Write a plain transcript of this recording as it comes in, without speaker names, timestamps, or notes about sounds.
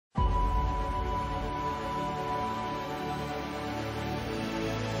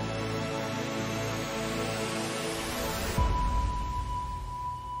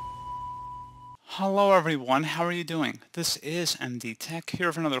Hello everyone, how are you doing? This is MD Tech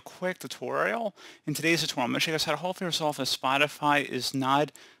here for another quick tutorial. In today's tutorial, I'm going to show you guys how to hopefully resolve if Spotify is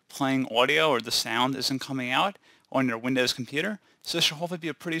not playing audio or the sound isn't coming out on your Windows computer. So this should hopefully be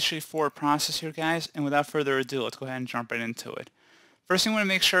a pretty straightforward process here, guys, and without further ado, let's go ahead and jump right into it. First thing you want to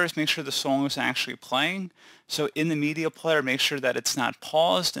make sure is the song is actually playing. So in the media player, make sure that it's not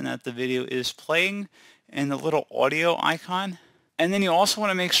paused and that the video is playing, and the little audio icon. And then you also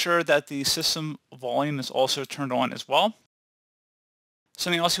want to make sure that the system volume is also turned on as well.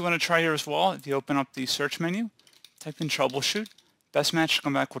 Something else you want to try here as well, if you open up the search menu, type in Troubleshoot. Best match to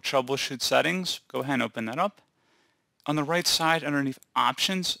come back with Troubleshoot settings. Go ahead and open that up. On the right side, underneath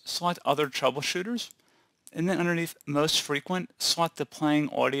Options, select Other Troubleshooters. And then underneath Most Frequent, select the Playing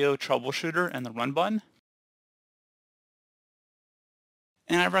Audio Troubleshooter and the Run button.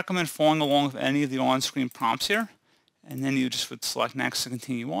 And I recommend following along with any of the on-screen prompts here. And then you just would select Next to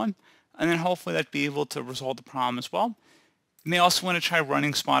continue on. And then hopefully that'd be able to resolve the problem as well. You may also want to try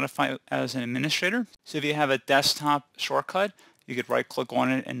running Spotify as an administrator. So if you have a desktop shortcut, you could right-click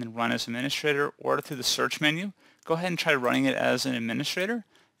on it and then run as administrator, or through the search menu, go ahead and try running it as an administrator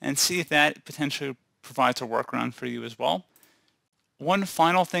and see if that potentially provides a workaround for you as well. One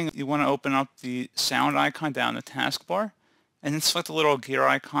final thing, you want to open up the sound icon down the taskbar and then select the little gear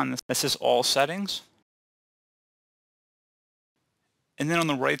icon that says All Settings. And then on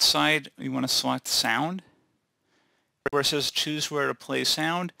the right side, you want to select Sound. Where it says Choose Where to Play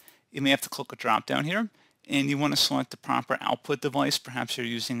Sound, you may have to click a drop down here. And you want to select the proper output device. Perhaps you're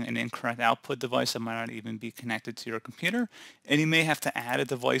using an incorrect output device that might not even be connected to your computer. And you may have to add a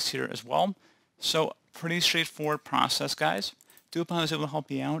device here as well. So pretty straightforward process, guys. Do hope I was able to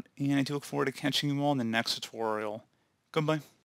help you out. And I do look forward to catching you all in the next tutorial. Goodbye.